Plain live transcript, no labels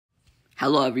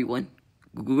Hello everyone.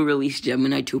 Google released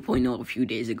Gemini 2.0 a few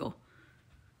days ago.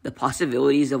 The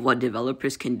possibilities of what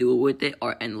developers can do with it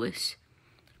are endless.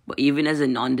 But even as a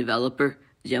non-developer,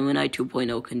 Gemini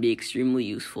 2.0 can be extremely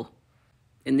useful.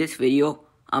 In this video,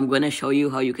 I'm going to show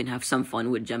you how you can have some fun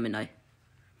with Gemini.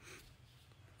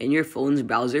 In your phone's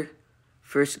browser,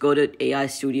 first go to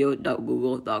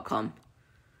aistudio.google.com.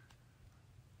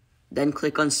 Then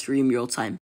click on Stream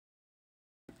Real-Time.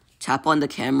 Tap on the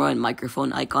camera and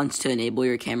microphone icons to enable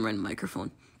your camera and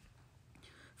microphone.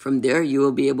 From there, you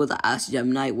will be able to ask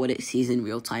Gemini what it sees in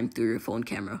real time through your phone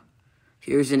camera.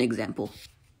 Here's an example.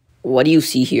 What do you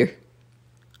see here?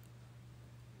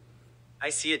 I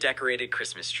see a decorated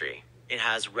Christmas tree. It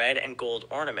has red and gold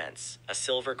ornaments, a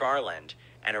silver garland,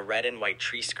 and a red and white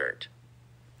tree skirt.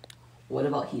 What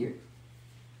about here?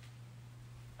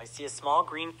 I see a small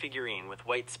green figurine with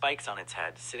white spikes on its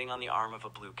head sitting on the arm of a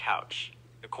blue couch.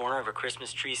 The corner of a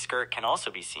Christmas tree skirt can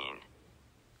also be seen.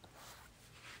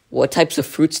 What types of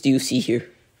fruits do you see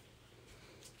here?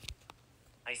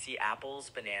 I see apples,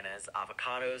 bananas,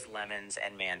 avocados, lemons,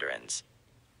 and mandarins.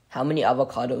 How many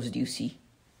avocados do you see?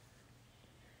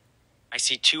 I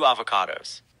see 2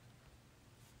 avocados.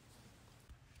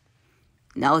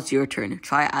 Now it's your turn.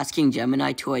 Try asking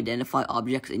Gemini to identify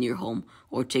objects in your home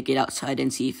or take it outside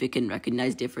and see if it can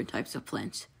recognize different types of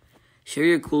plants. Share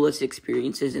your coolest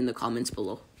experiences in the comments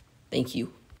below. Thank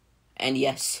you. And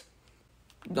yes,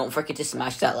 don't forget to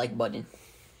smash that like button.